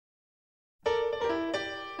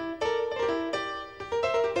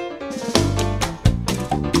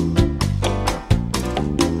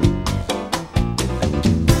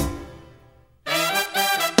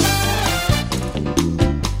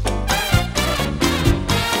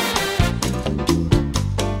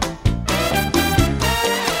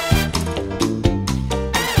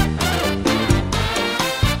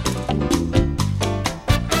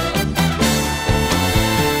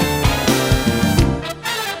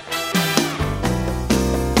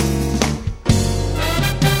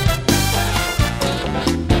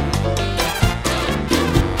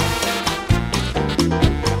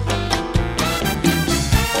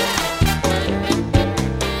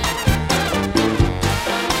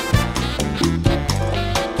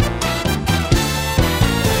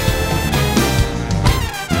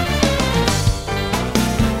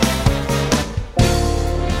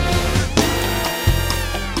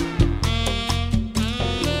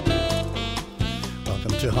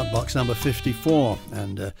to Hotbox number 54,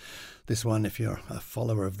 and this one, if you're a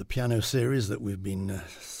follower of the piano series that we've been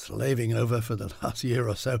slaving over for the last year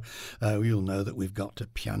or so, you'll know that we've got a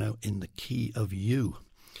piano in the key of U.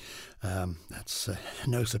 That's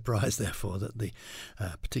no surprise, therefore, that the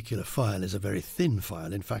particular file is a very thin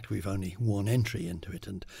file. In fact, we've only one entry into it,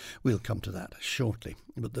 and we'll come to that shortly.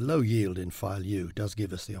 But the low yield in file U does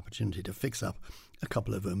give us the opportunity to fix up a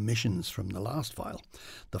couple of omissions from the last file,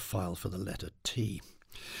 the file for the letter T.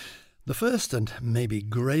 The first and maybe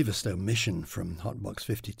gravest omission from Hotbox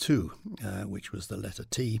 52, which was the letter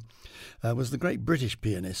T, was the great British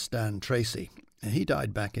pianist Stan Tracy. He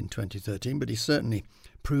died back in 2013, but he certainly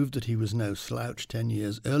proved that he was no slouch 10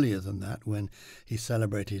 years earlier than that, when he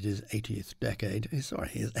celebrated his 8th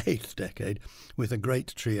decade, with a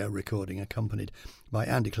great trio recording accompanied by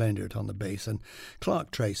Andy Kleindirt on the bass and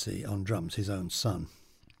Clark Tracy on drums, his own son.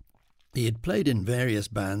 He had played in various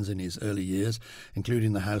bands in his early years,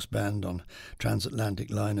 including the house band on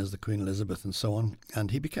transatlantic liners, the Queen Elizabeth and so on,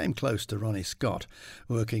 and he became close to Ronnie Scott,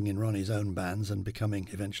 working in Ronnie's own bands and becoming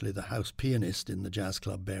eventually the house pianist in the jazz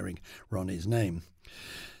club bearing Ronnie's name.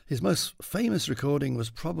 His most famous recording was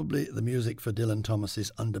probably the music for Dylan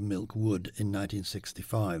Thomas's Under Milk Wood in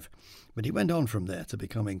 1965, but he went on from there to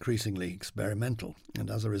become increasingly experimental, and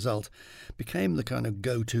as a result became the kind of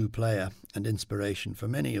go-to player and inspiration for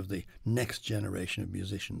many of the next generation of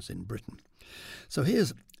musicians in Britain. So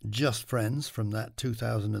here's Just Friends from that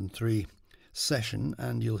 2003 session,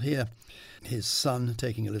 and you'll hear his son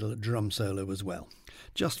taking a little drum solo as well.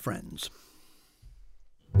 Just Friends.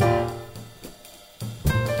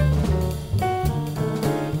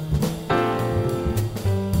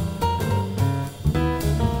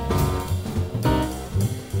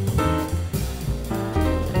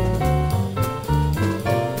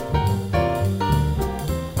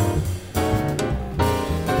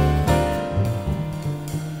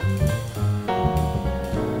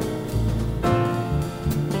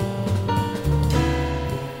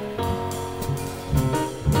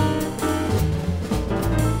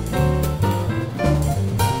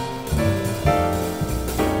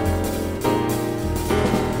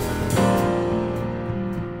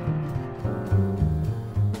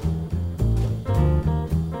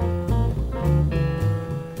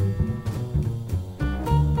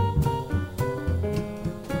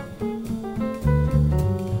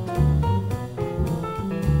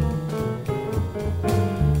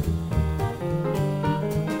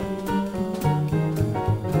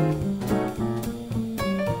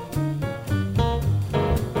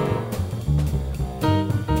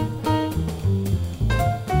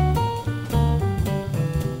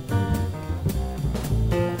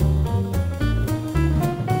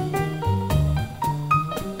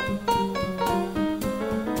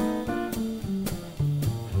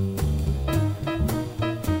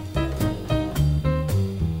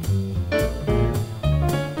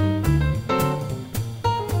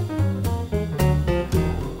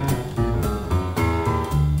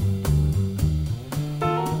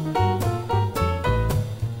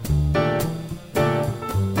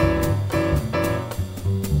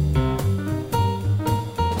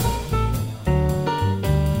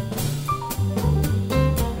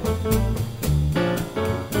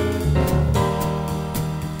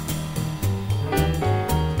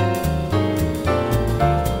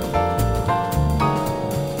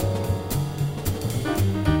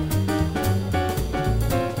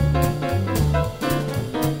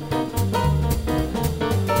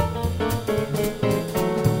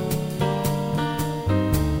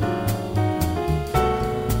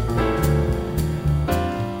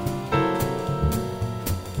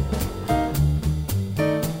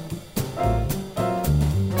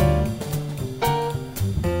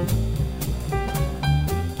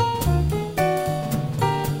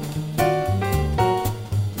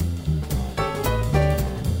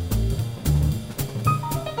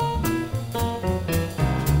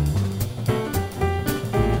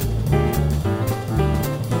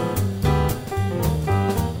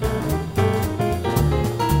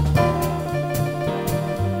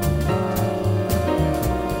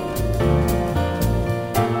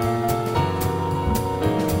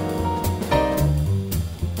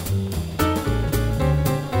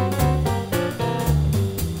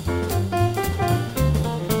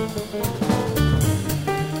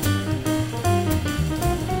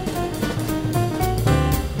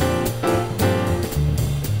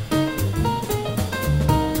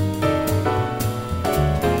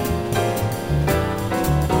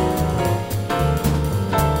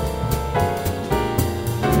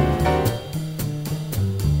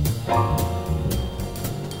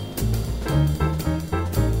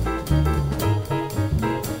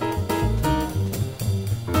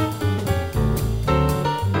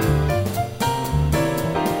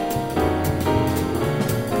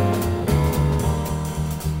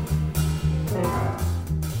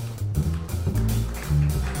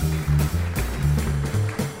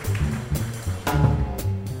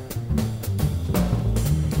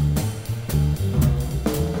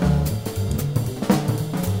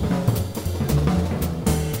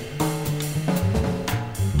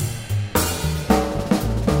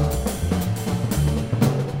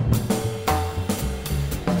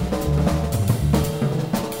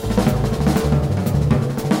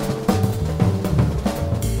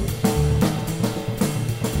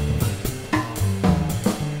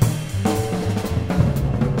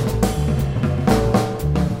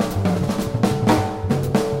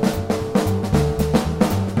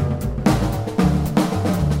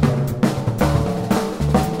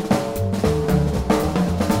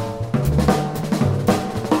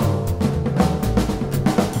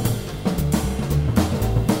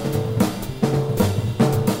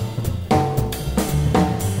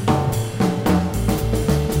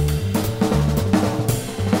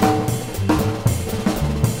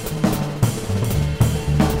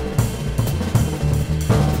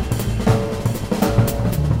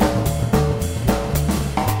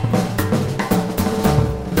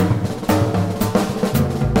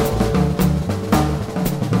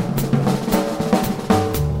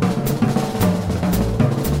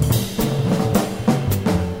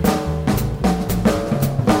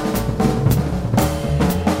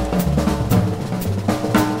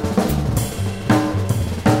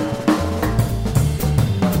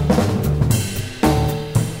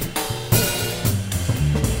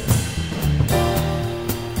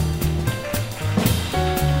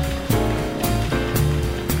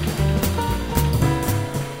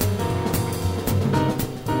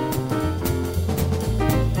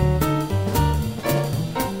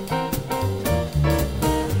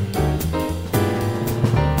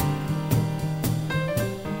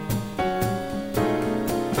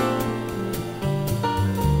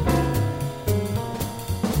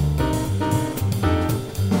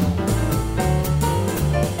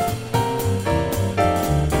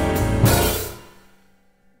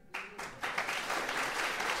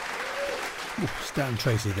 Brian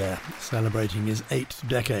Tracy there, celebrating his 8th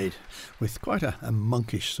decade with quite a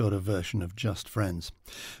monkish sort of version of Just Friends.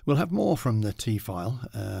 We'll have more from the T-File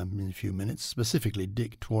in a few minutes, specifically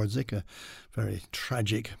Dick Twardzik, a very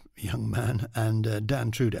tragic young man, and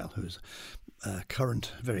Dan Trudell, who's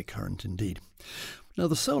current, very current indeed. Now,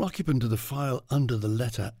 the sole occupant of the file under the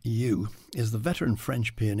letter U is the veteran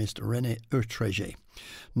French pianist René Urtréger,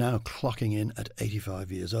 now clocking in at 85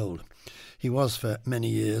 years old. He was for many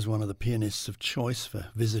years one of the pianists of choice for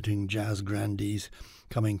visiting jazz grandees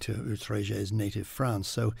coming to Urtréger's native France,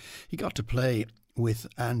 so he got to play with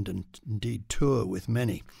and indeed tour with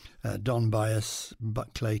many. Don Byas,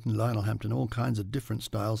 Buck Clayton, Lionel Hampton, all kinds of different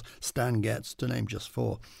styles, Stan Getz, to name just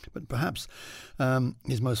four. But perhaps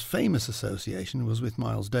his most famous association was with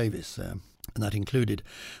Miles Davis, and that included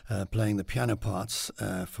playing the piano parts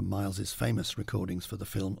for Miles's famous recordings for the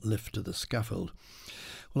film Lift to the Scaffold.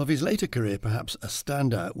 Well, of his later career, perhaps a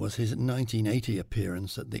standout was his 1980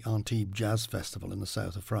 appearance at the Antibes Jazz Festival in the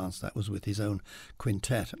south of France. That was with his own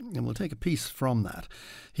quintet, and we'll take a piece from that.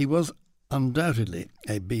 He was undoubtedly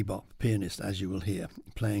a bebop pianist, as you will hear,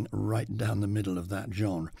 playing right down the middle of that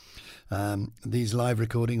genre. These live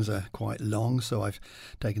recordings are quite long, so I've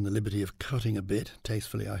taken the liberty of cutting a bit,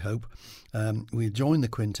 tastefully I hope. We join the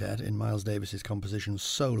quintet in Miles Davis's composition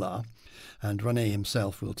Solar, and René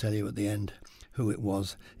himself will tell you at the end who it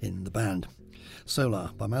was in the band.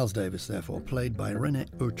 Solar by Miles Davis, therefore, played by René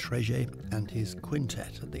Urtréger and his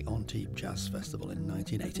quintet at the Antibes Jazz Festival in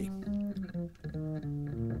 1980.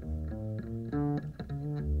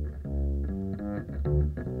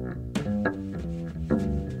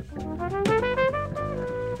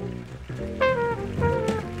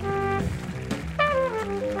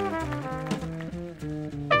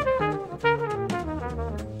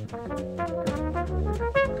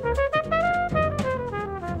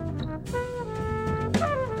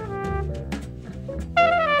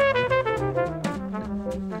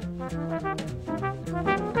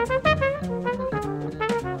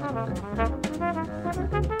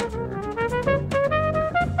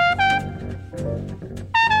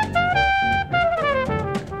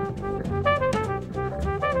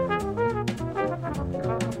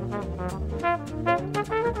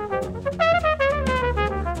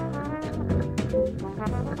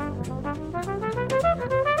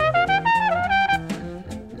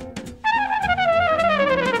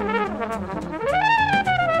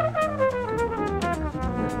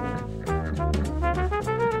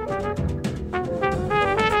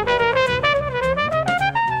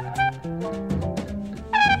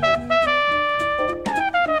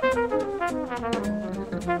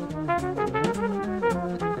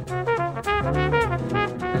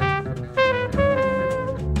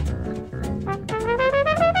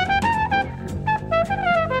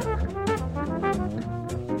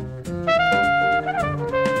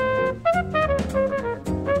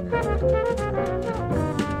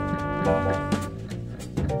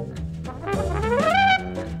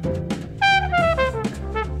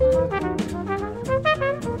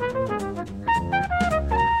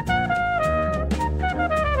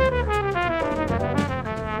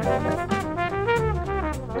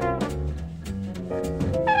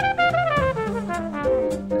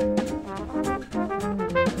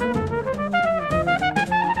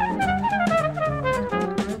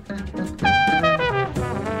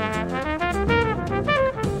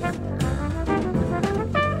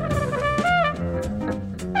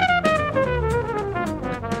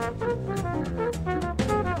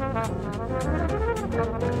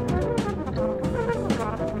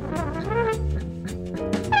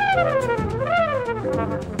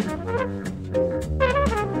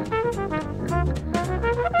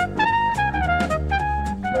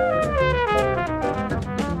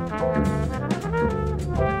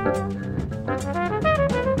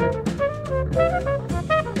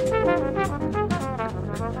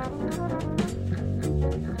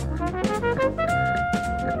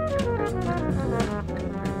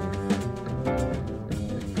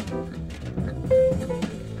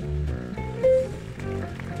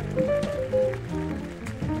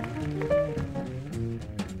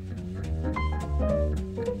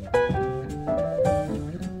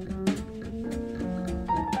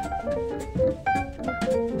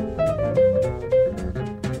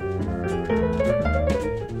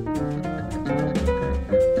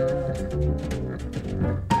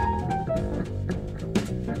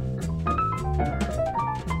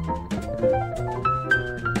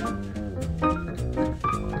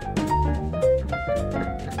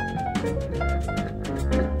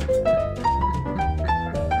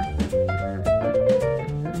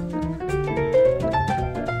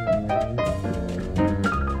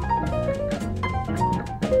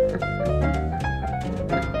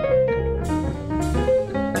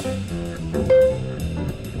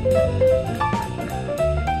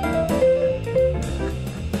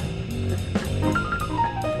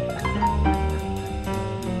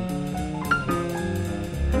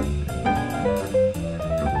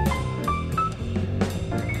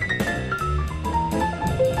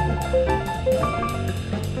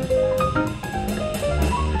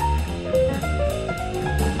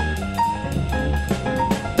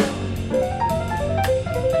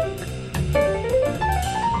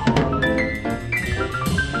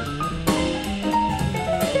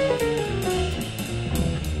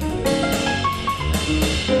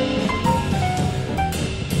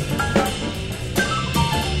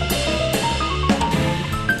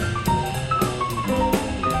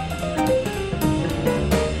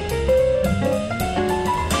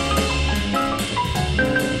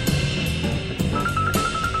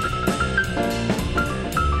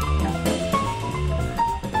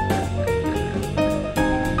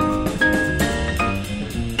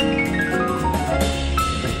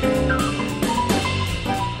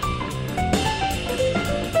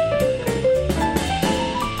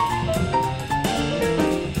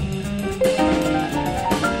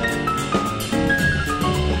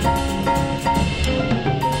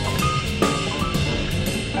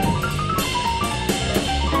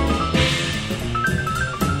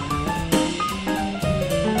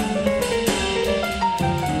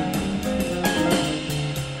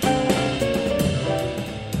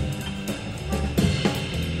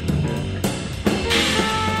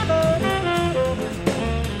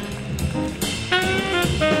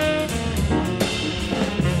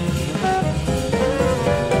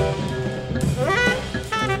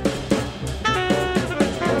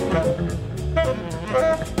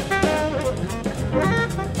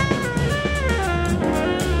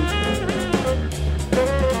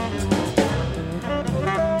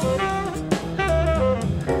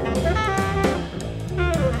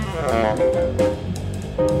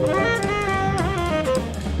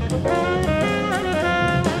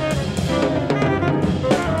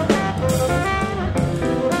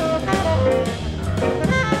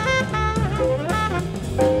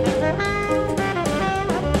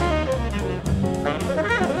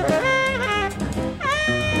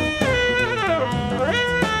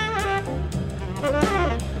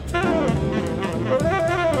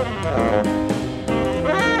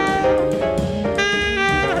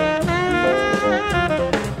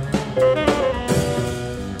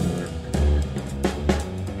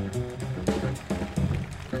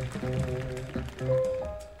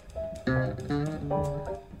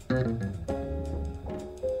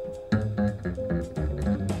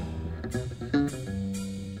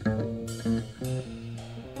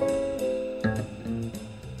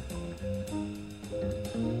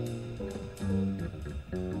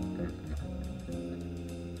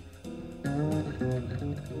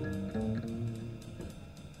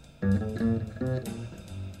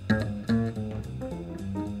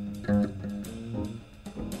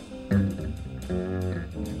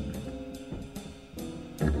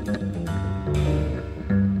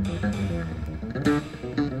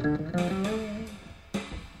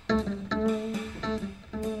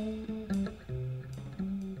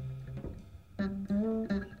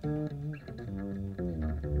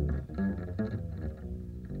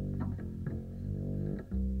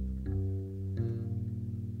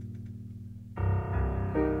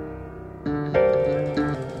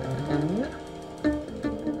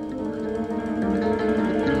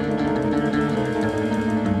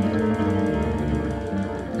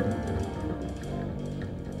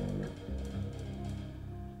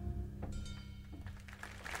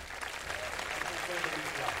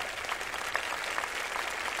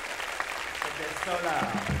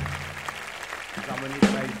 Harmonie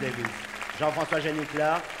de Miles Davis. Jean-François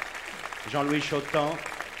Géniclat, Jean-Louis Chotan,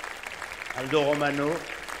 Aldo Romano,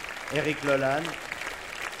 Eric Lolan.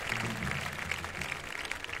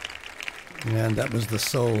 And that was the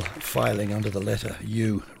soul filing under the letter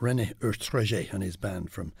U, René Urtrege and his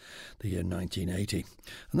band from the year 1980.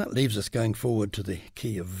 And that leaves us going forward to the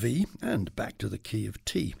key of V and back to the key of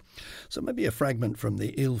T. So maybe a fragment from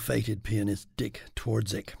the ill-fated pianist Dick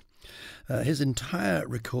Twardzik. His entire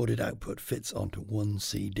recorded output fits onto one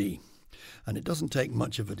CD, and it doesn't take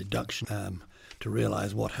much of a deduction to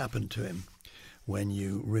realise what happened to him when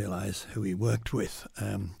you realise who he worked with.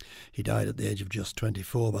 He died at the age of just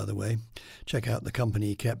 24, by the way. Check out the company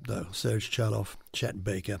he kept, though. Serge Chaloff, Chet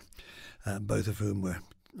Baker, both of whom were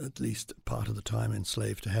at least part of the time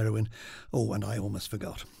enslaved to heroin. Oh, and I almost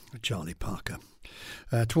forgot, Charlie Parker.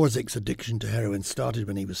 Twardzik's addiction to heroin started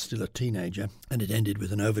when he was still a teenager, and it ended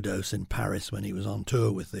with an overdose in Paris when he was on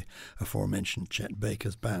tour with the aforementioned Chet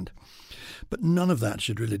Baker's band. But none of that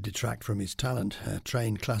should really detract from his talent.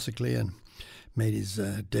 Trained classically and made his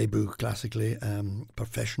debut classically,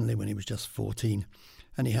 professionally when he was just 14.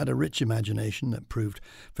 And he had a rich imagination that proved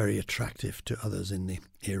very attractive to others in the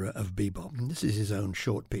era of bebop. And this is his own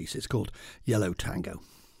short piece. It's called Yellow Tango.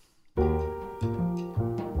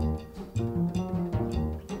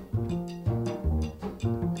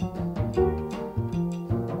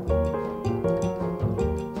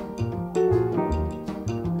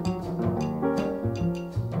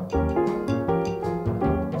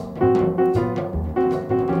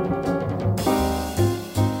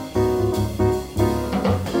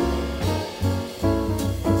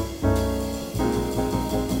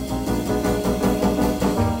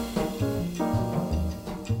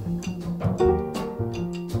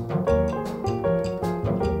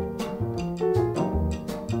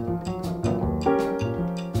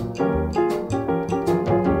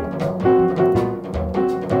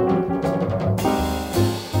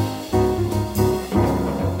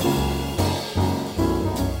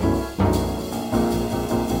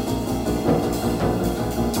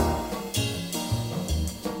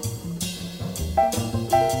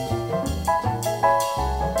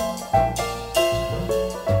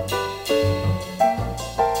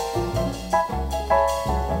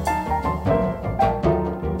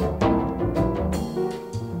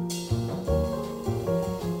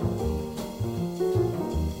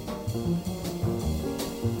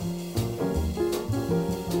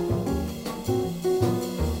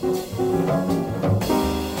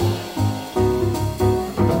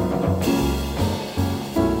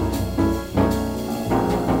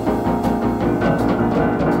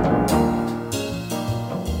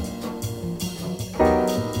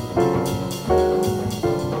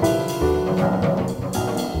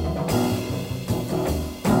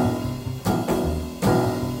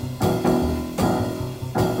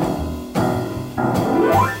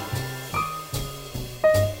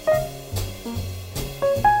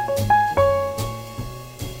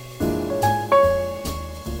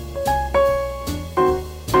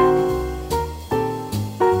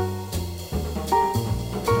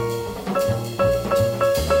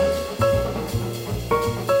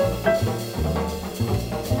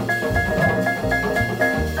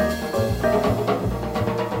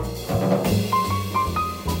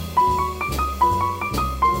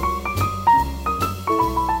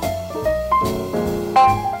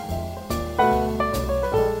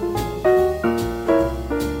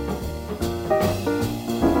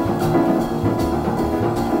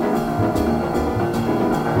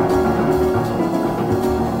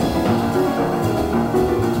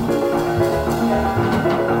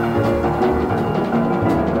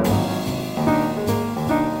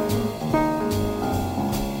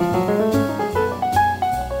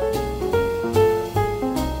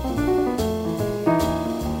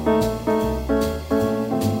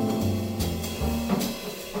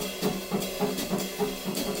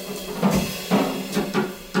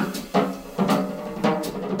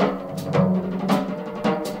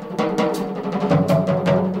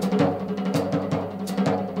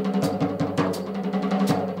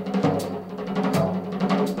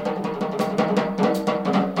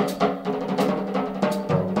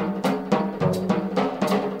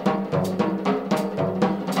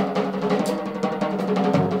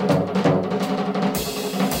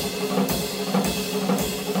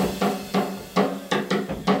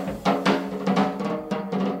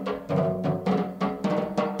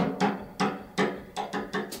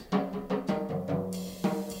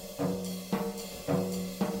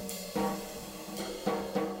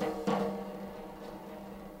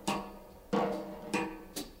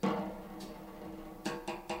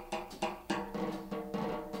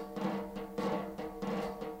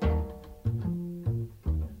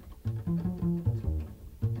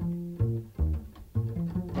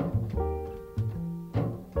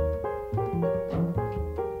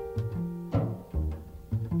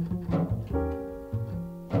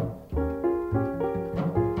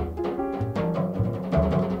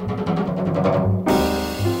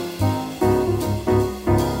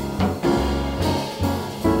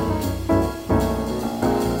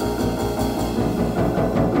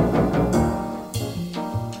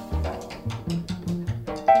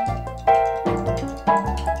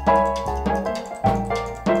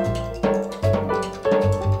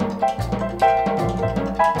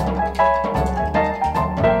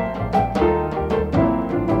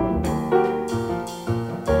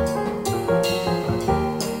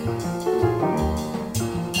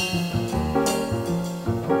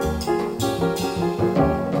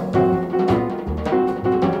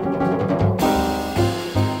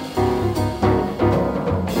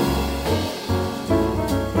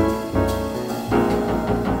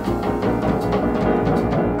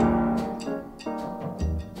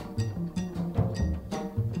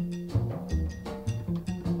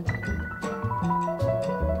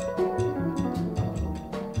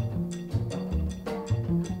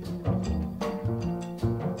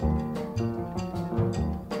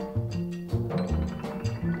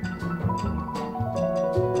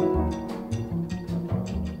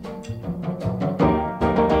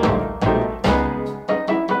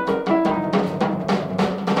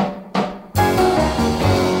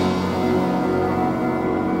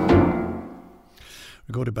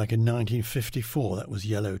 back in 1954. That was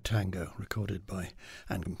Yellow Tango, recorded by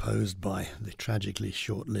and composed by the tragically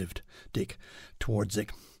short-lived Dick Twardzik.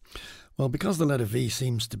 Well, because the letter V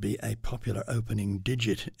seems to be a popular opening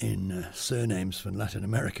digit in surnames from Latin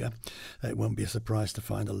America, it won't be a surprise to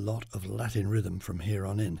find a lot of Latin rhythm from here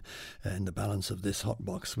on in the balance of this hot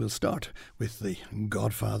box. We'll start with the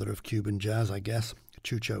godfather of Cuban jazz, I guess,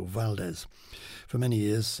 Chucho Valdés. For many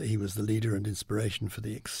years, he was the leader and inspiration for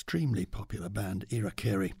the extremely popular band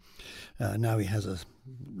Iraquere. Now he has a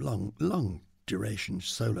long duration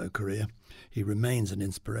solo career. He remains an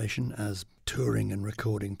inspiration as touring and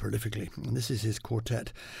recording prolifically. And this is his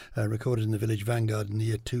quartet, recorded in the Village Vanguard in the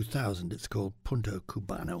year 2000. It's called Punto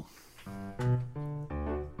Cubano.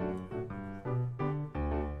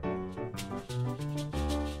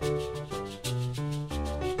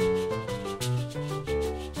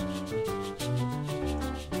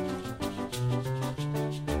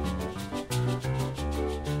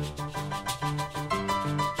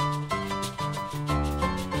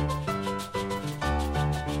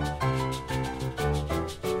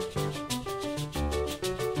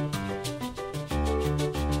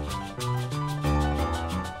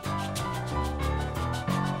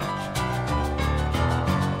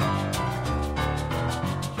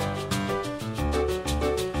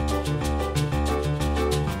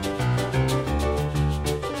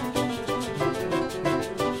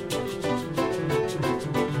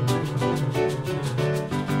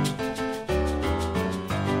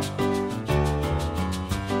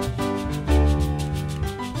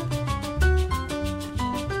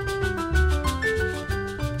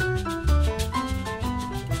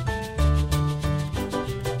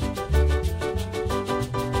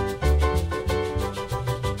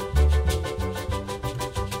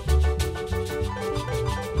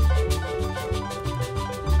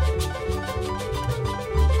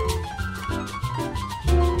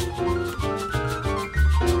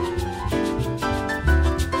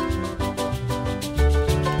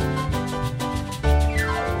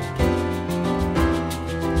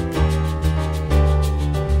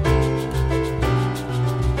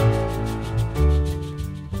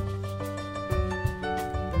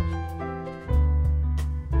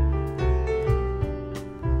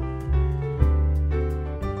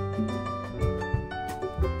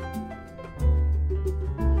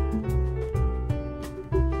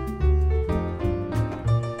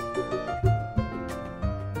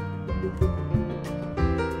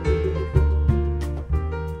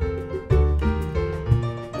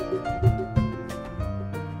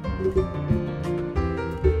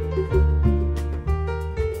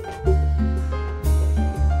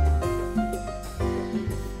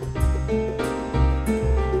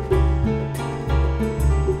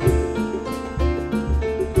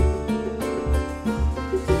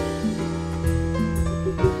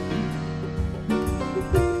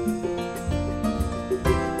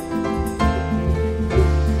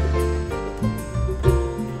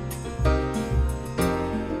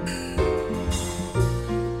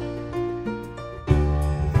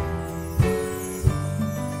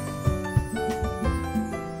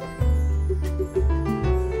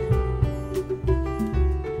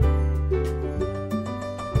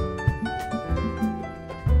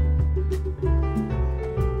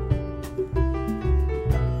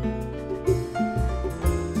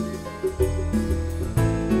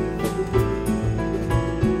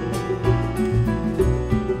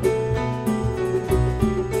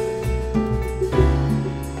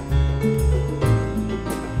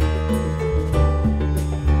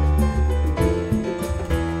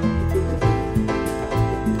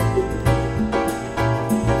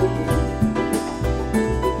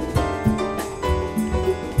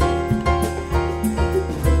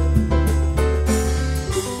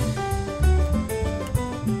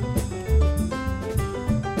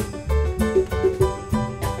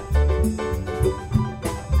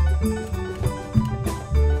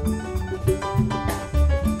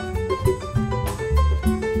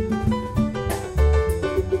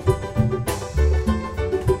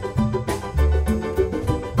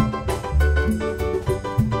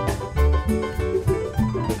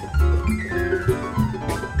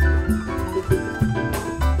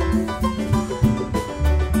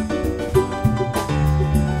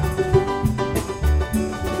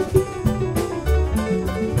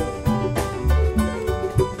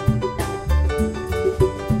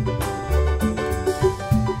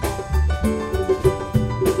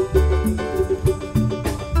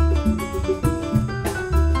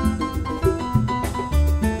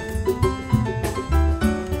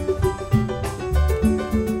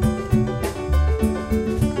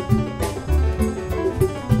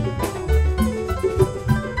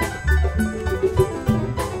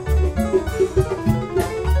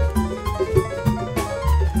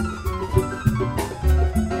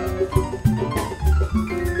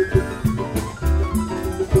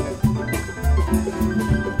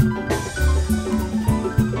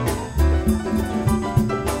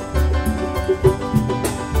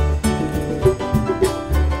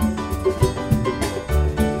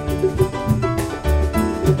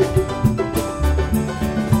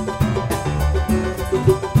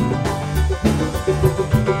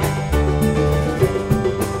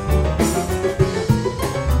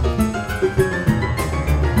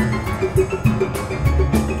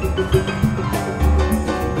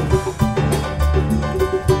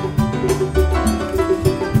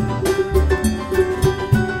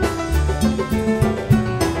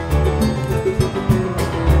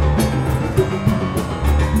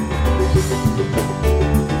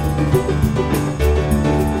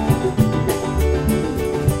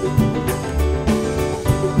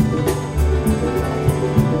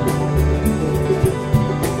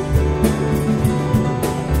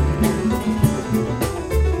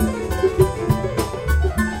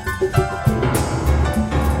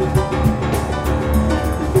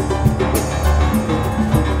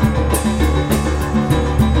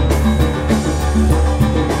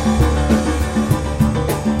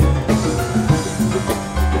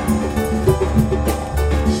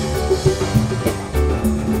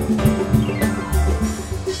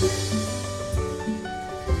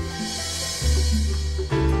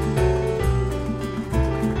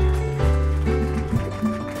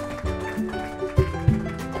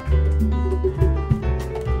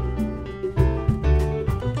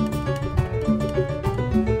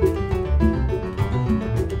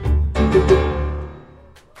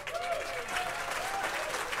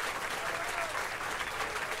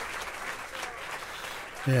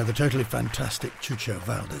 Yeah, the totally fantastic Chucho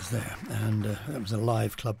Valdés there. And that was a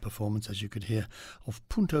live club performance, as you could hear, of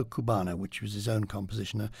Punto Cubano, which was his own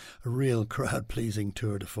composition, a real crowd-pleasing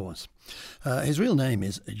tour de force. His real name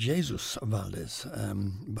is Jesus Valdés,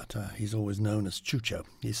 but he's always known as Chucho.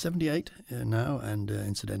 He's 78 now, and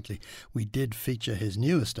incidentally, we did feature his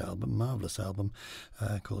newest album, marvellous album,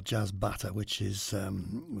 called Jazz Bata, which was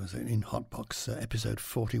in Hotbox episode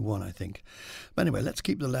 41, I think. But anyway, let's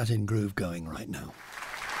keep the Latin groove going right now.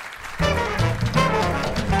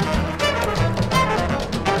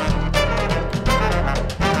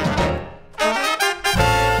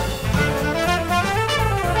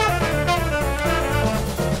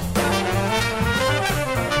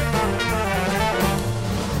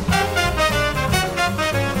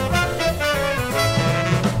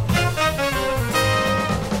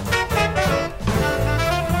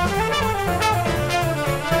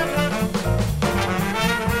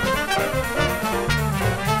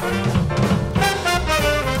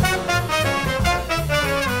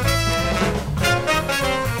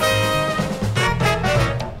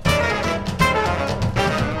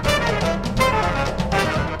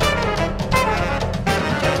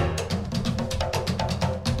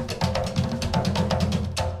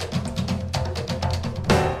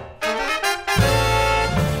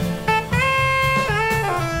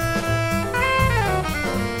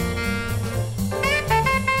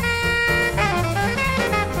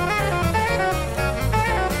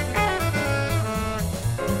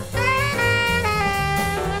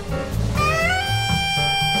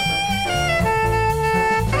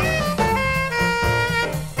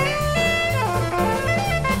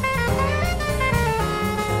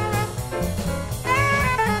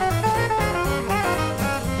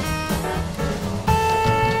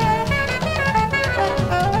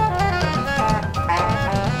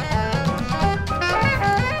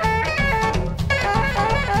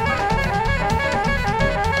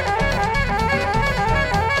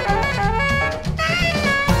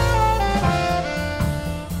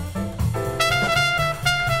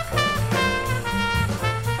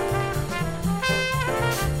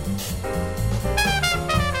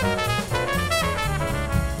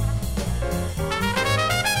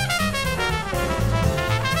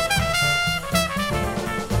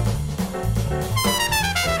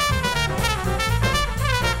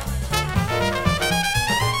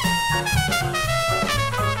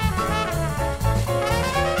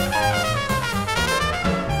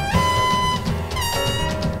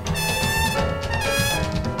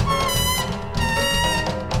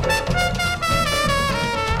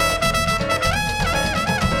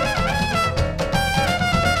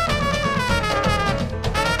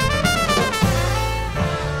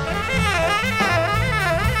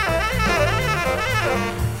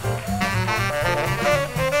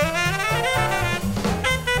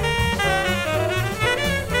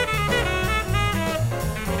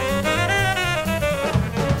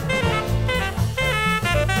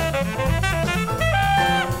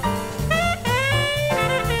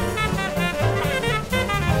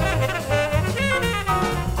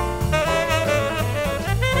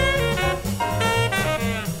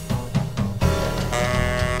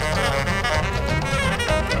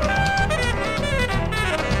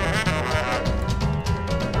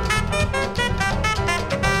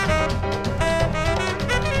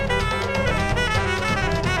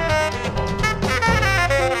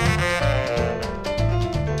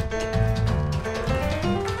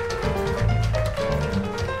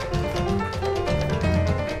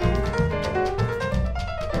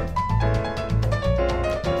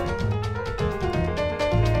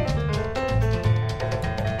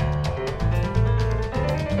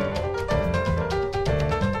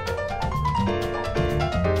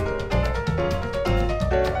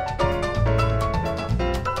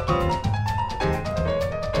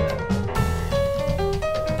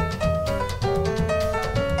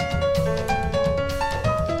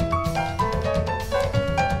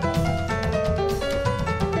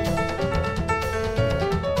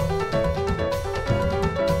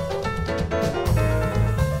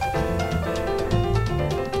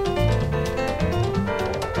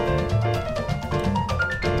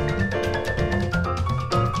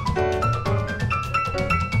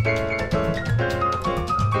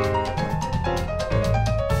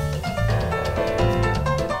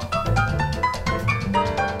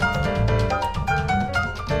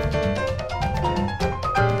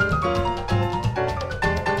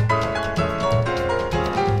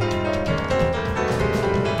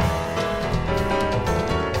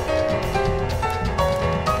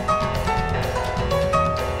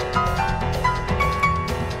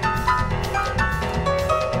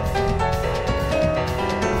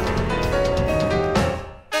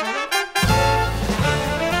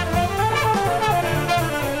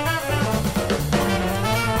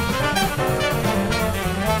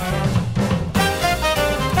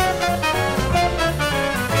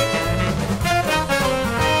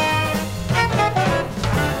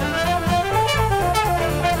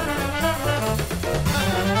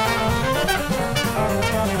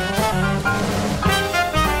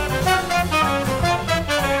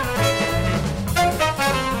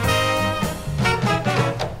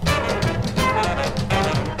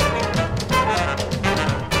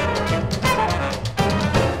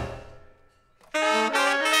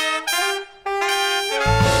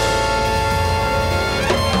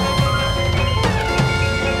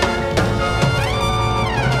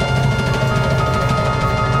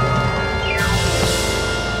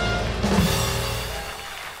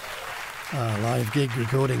 live gig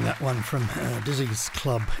recording that one from Dizzy's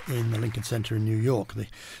Club in the Lincoln Center in New York. The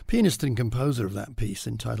pianist and composer of that piece,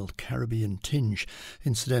 entitled Caribbean Tinge,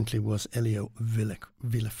 incidentally was Elio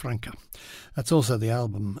Villafranca. That's also the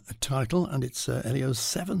album title, and it's Elio's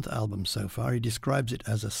 7th album so far. He describes it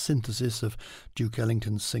as a synthesis of Duke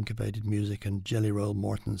Ellington's syncopated music and Jelly Roll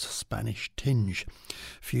Morton's Spanish tinge,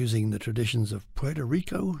 fusing the traditions of Puerto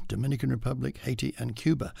Rico, Dominican Republic, Haiti and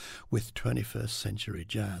Cuba with 21st century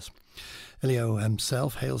jazz. Elio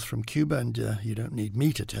himself hails from Cuba, and you don't need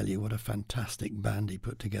me to tell you what a fantastic band he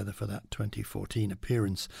put together for that 2014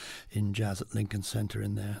 appearance in Jazz at Lincoln Center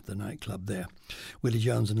in the nightclub there. Willie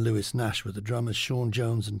Jones and Lewis Nash were the drummers, Sean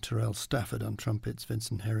Jones and Terrell Stafford on trumpets,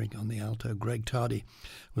 Vincent Herring on the alto, Greg Tardy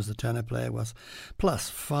was the tenor player, plus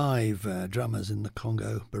 5 drummers in the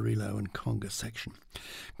Congo, Barilo and Conga section.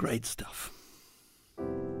 Great stuff.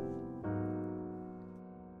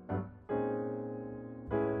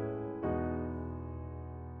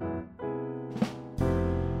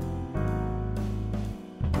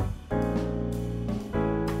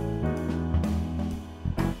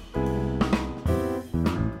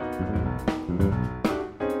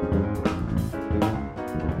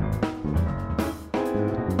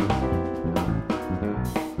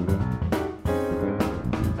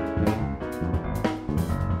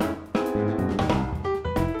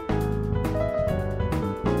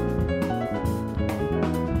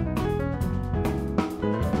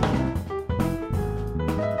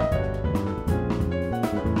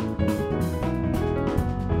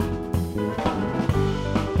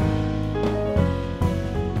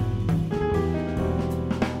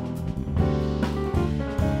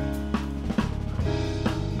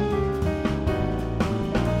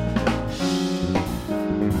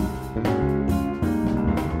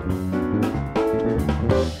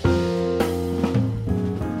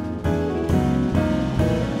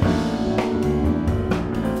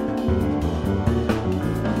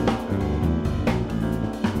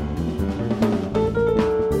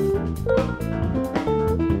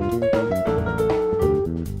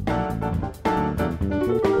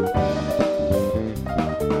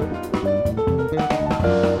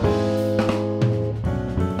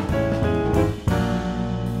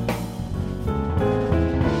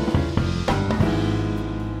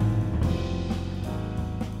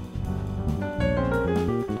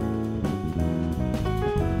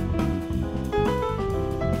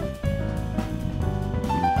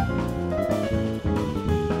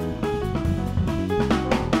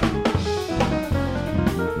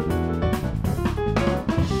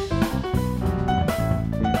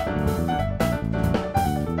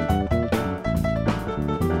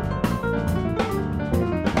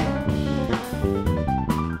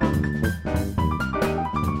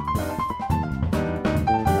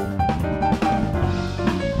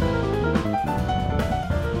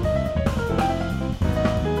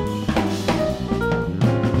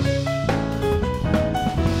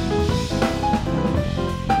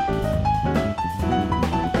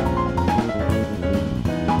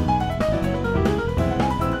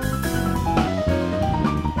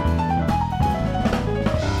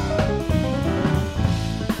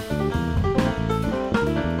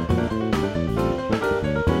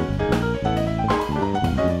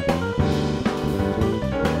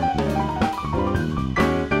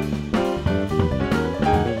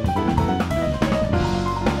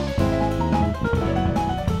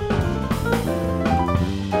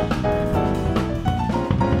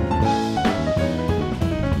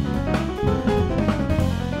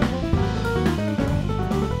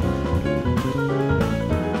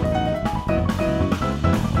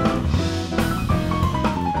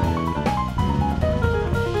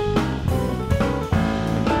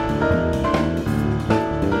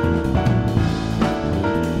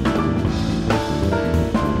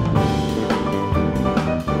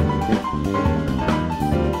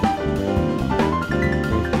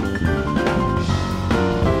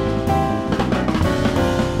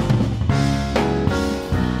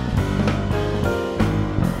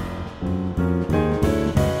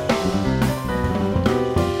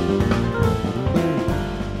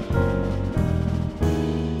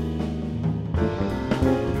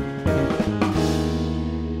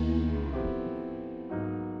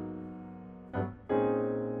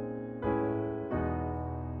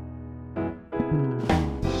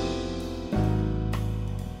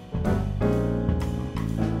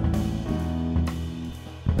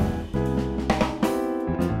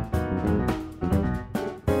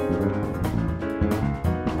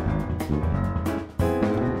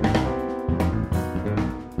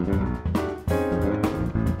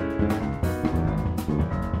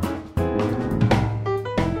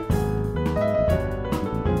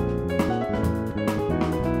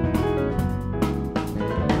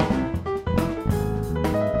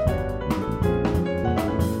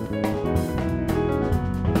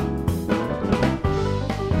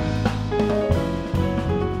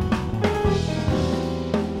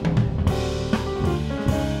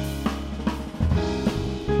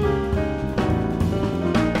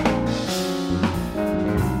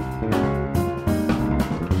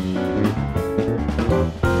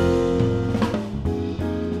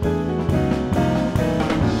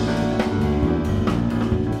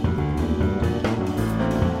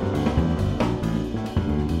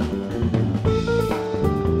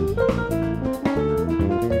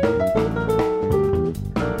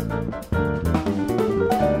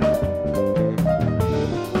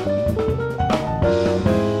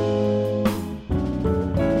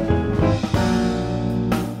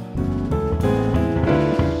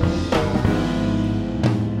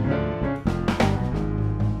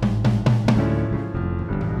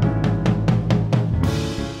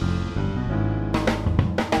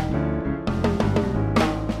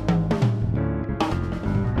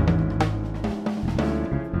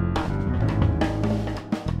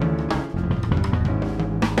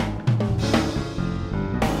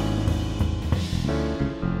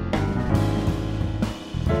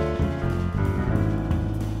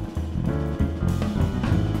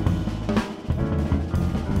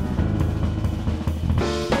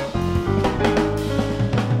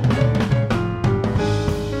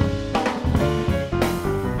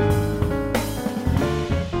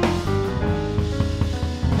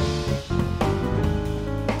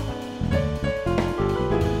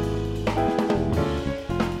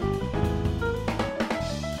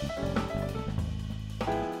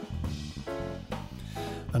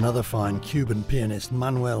 another fine Cuban pianist,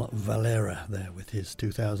 Manuel Valera, there with his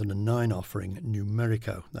 2009 offering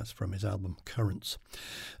Numerico. That's from his album Currents.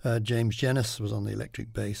 James Jennis was on the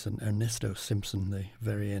electric bass, and Ernesto Simpson, the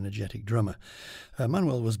very energetic drummer.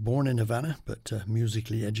 Manuel was born in Havana, but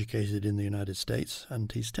musically educated in the United States,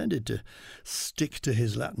 and he's tended to stick to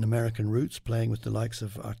his Latin American roots, playing with the likes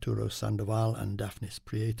of Arturo Sandoval and Dafnis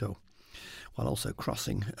Prieto, while also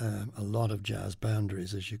crossing a lot of jazz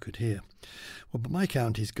boundaries, as you could hear. Well, by my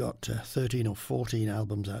count, he's got 13 or 14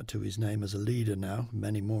 albums out to his name as a leader now,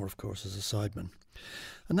 many more, of course, as a sideman.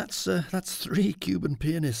 And that's three Cuban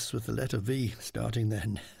pianists with the letter V starting their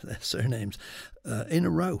surnames in a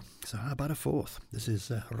row. So how about a fourth? This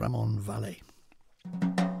is Ramon Valle.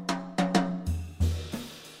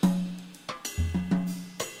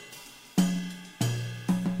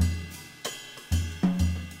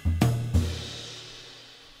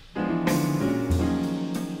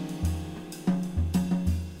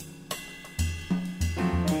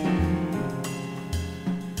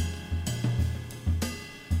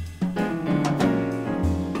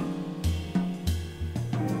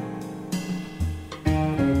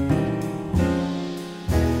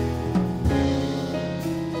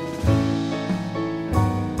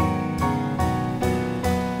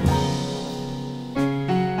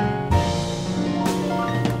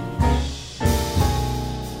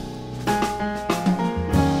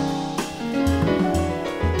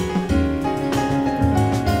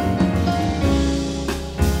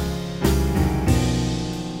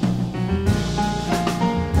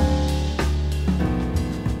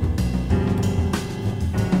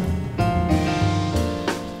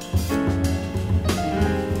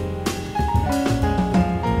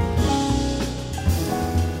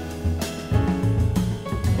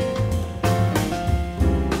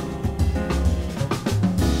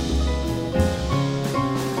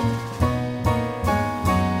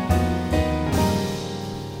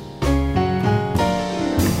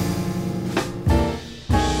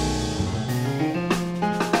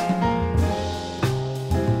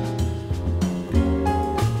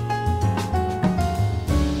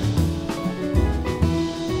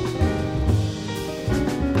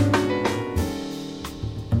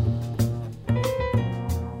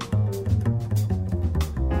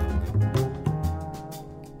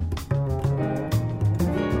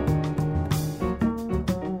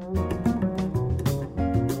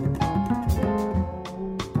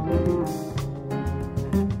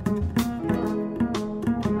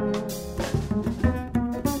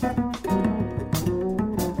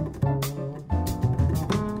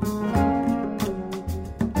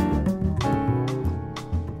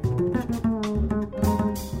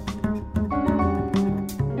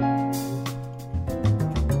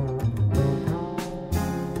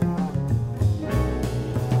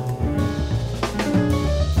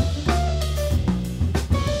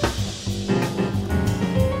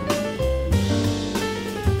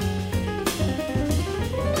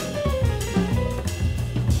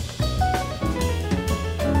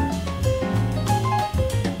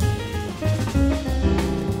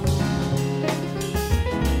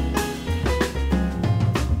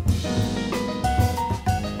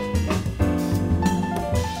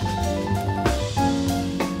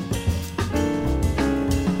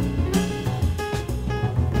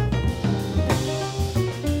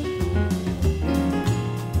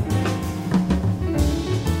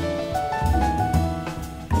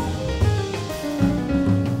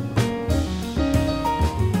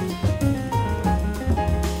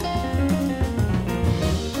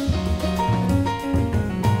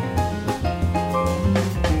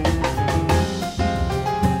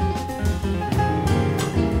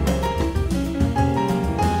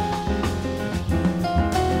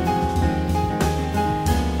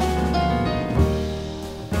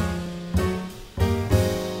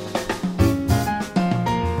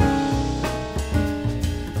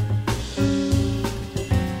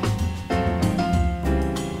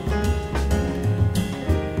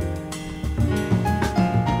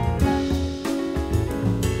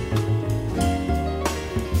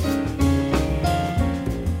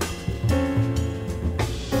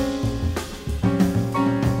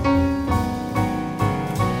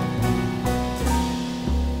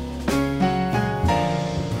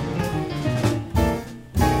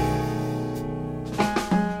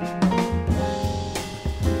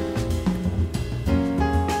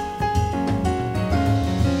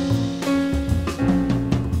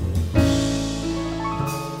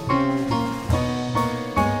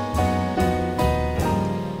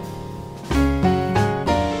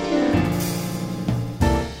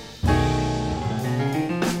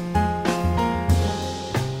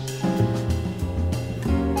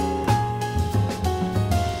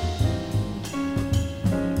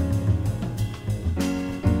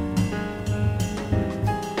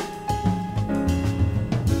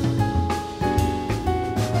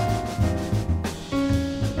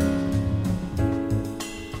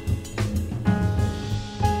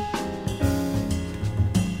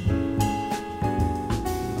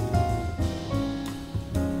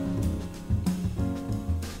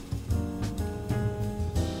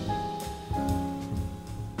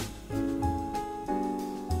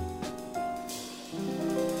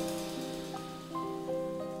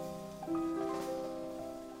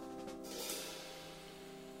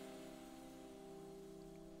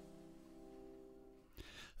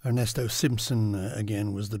 Ernesto Simpson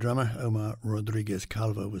again was the drummer, Omar Rodriguez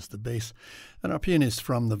Calvo was the bass, and our pianist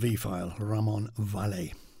from the V-file, Ramon Valle.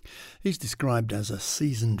 He's described as a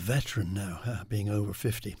seasoned veteran now, being over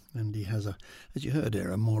 50, and he has, as you heard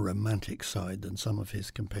there, a more romantic side than some of his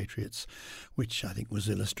compatriots, which I think was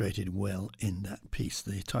illustrated well in that piece.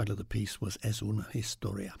 The title of the piece was Es una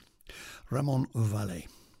historia. Ramon Valle.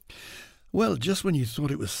 Well, just when you thought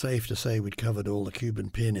it was safe to say we'd covered all the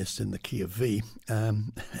Cuban pianists in the key of V,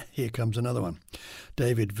 here comes another one.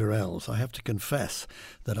 David Virels. I have to confess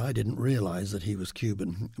that I didn't realise that he was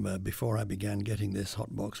Cuban before I began getting this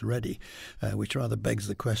hotbox ready, which rather begs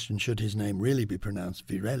the question, should his name really be pronounced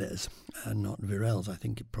Vireles and not Virels? I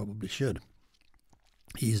think it probably should.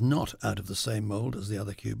 He's not out of the same mould as the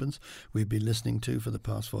other Cubans we've been listening to for the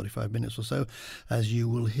past 45 minutes or so, as you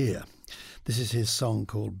will hear. This is his song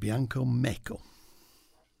called Bianco Meco.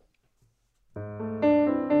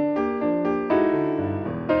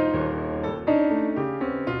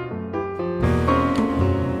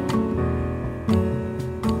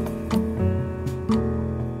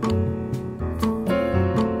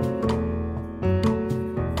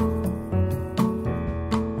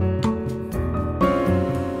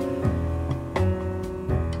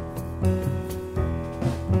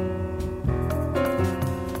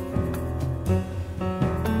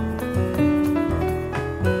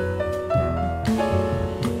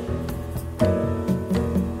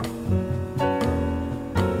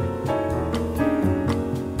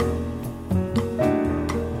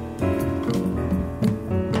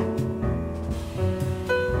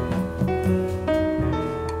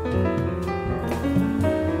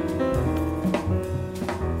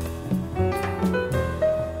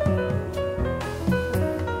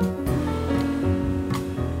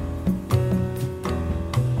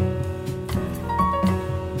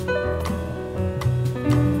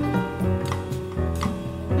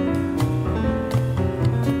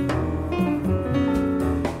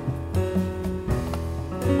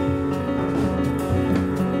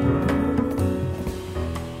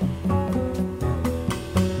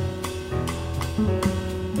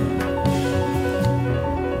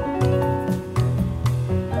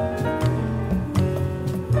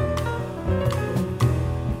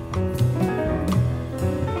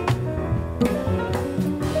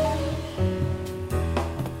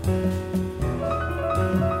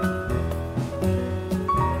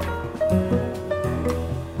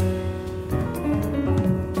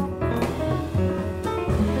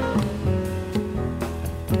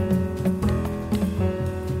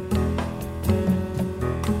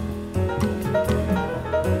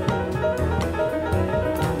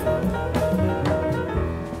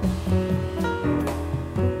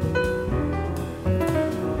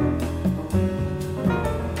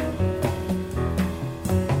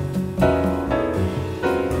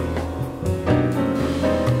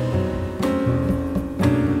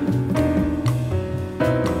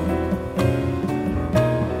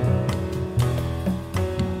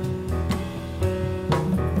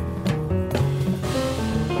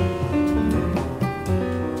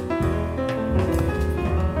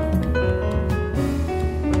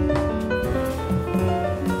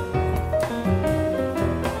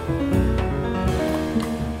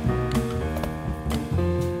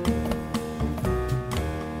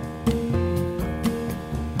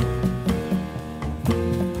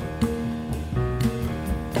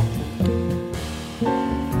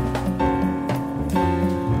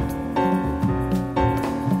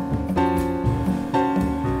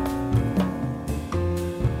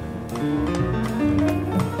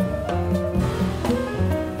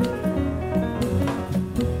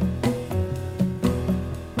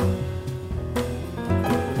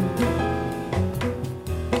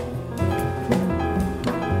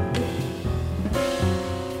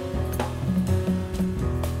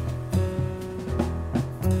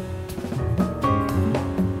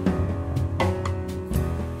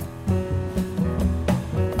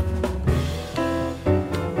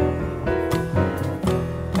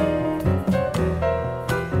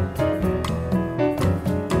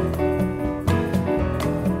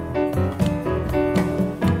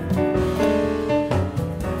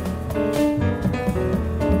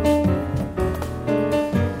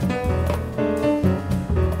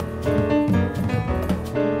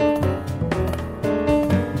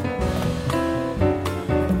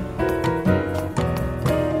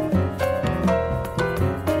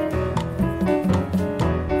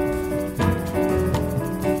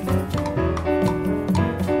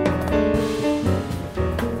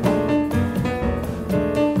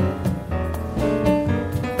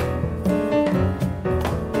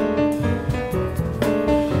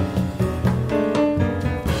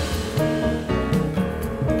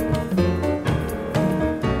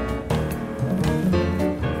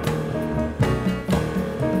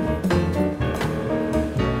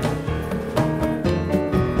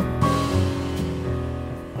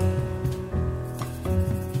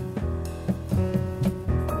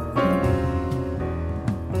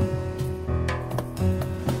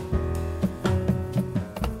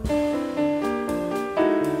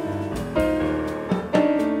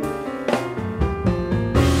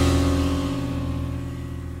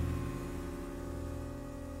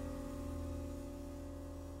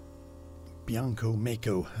 Bianco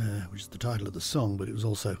Meko, which is the title of the song, but it was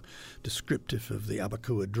also descriptive of the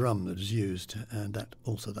abacoa drum that is used, and that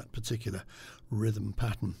particular rhythm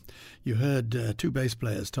pattern. You heard two bass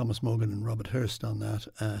players, Thomas Morgan and Robert Hurst, on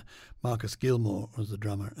that. Marcus Gilmore was the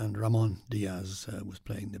drummer, and Ramon Diaz was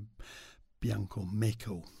playing the Bianco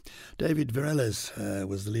Meko. David Vireles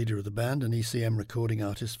was the leader of the band, an ECM recording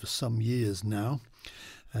artist for some years now.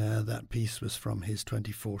 That piece was from his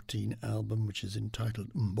 2014 album, which is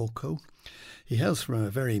entitled Mboko. He hails from a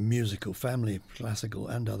very musical family, classical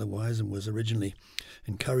and otherwise, and was originally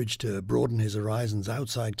encouraged to broaden his horizons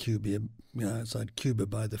outside Cuba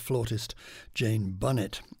by the flautist Jane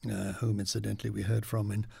Bunnett, whom incidentally we heard from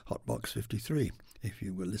in Hotbox 53, if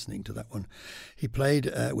you were listening to that one. He played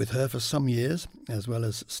with her for some years, as well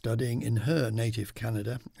as studying in her native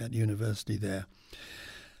Canada at university there.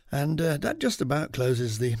 And that just about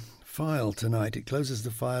closes the file tonight. It closes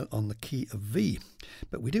the file on the key of V.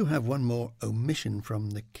 But we do have one more omission from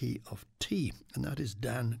the key of T, and that is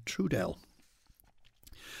Dan Trudell.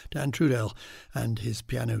 Dan Trudell and his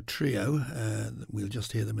piano trio, we'll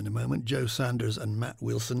just hear them in a moment, Joe Sanders and Matt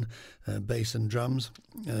Wilson, bass and drums.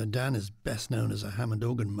 Dan is best known as a Hammond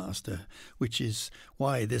organ master, which is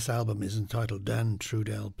why this album is entitled Dan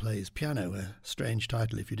Trudell Plays Piano, a strange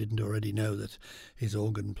title if you didn't already know that his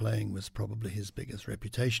organ playing was probably his biggest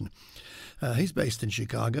reputation. He's based in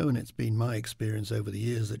Chicago, and it's been my experience over the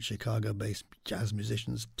years that Chicago-based jazz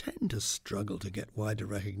musicians tend to struggle to get wider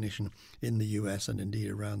recognition in the US and indeed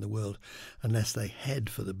around the world unless they head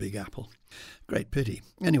for the Big Apple. Great pity.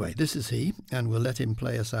 Anyway, this is he, and we'll let him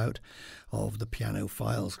play us out of the piano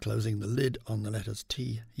files, closing the lid on the letters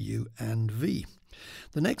T, U and V.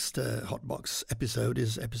 The next Hotbox episode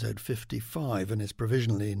is episode 55 and is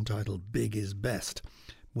provisionally entitled Big is Best.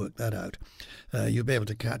 Work that out. You'll be able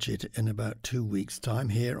to catch it in about 2 weeks' time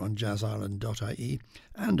here on jazzireland.ie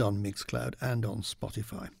and on Mixcloud and on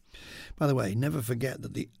Spotify. By the way, never forget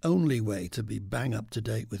that the only way to be bang up to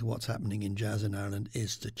date with what's happening in jazz in Ireland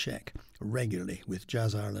is to check regularly with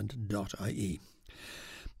jazzireland.ie.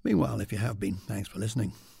 Meanwhile, if you have been, thanks for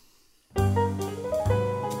listening.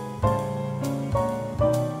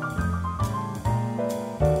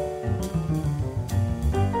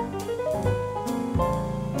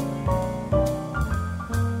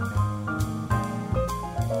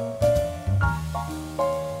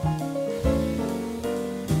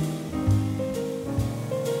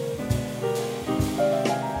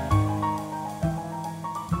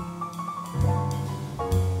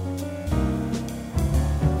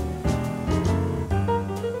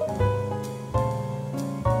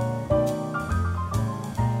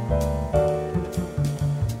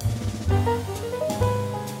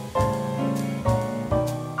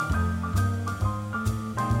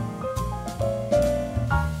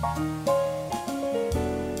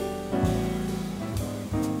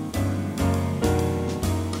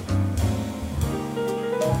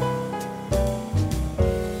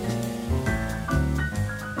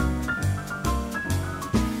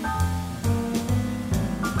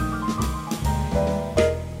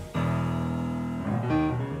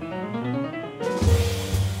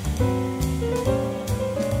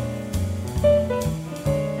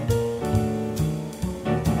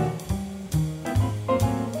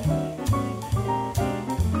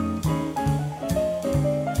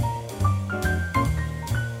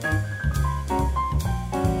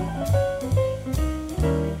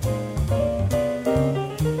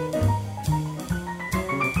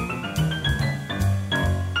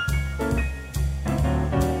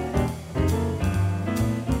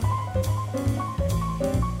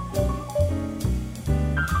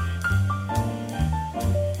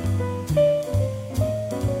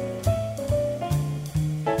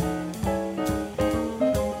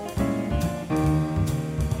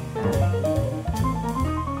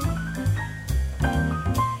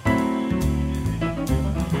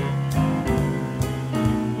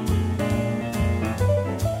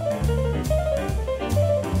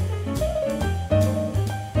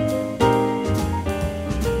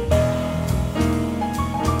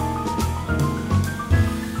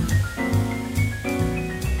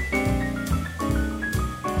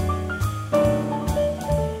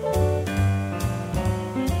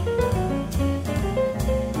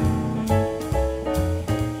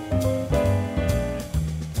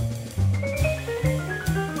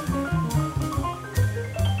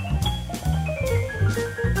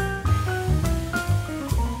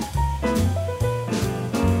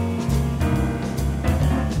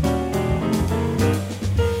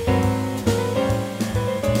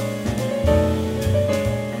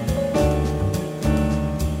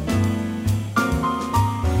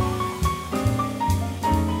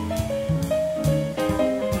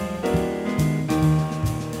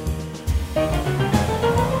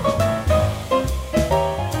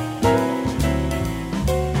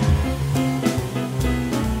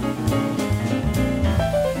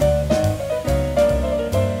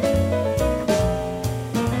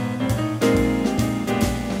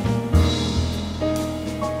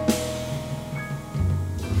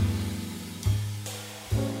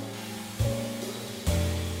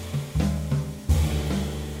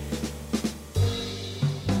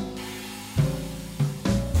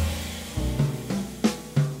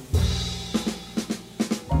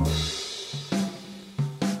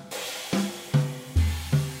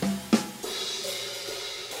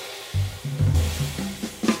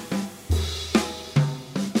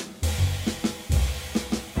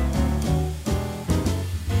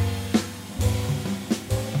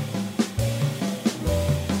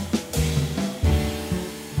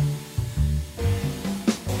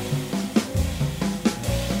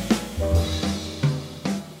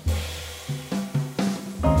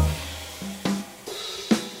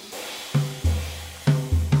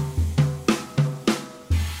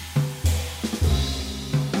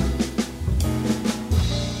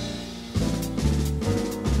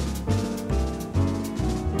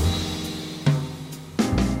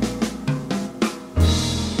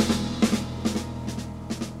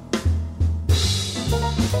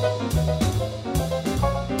 Bye.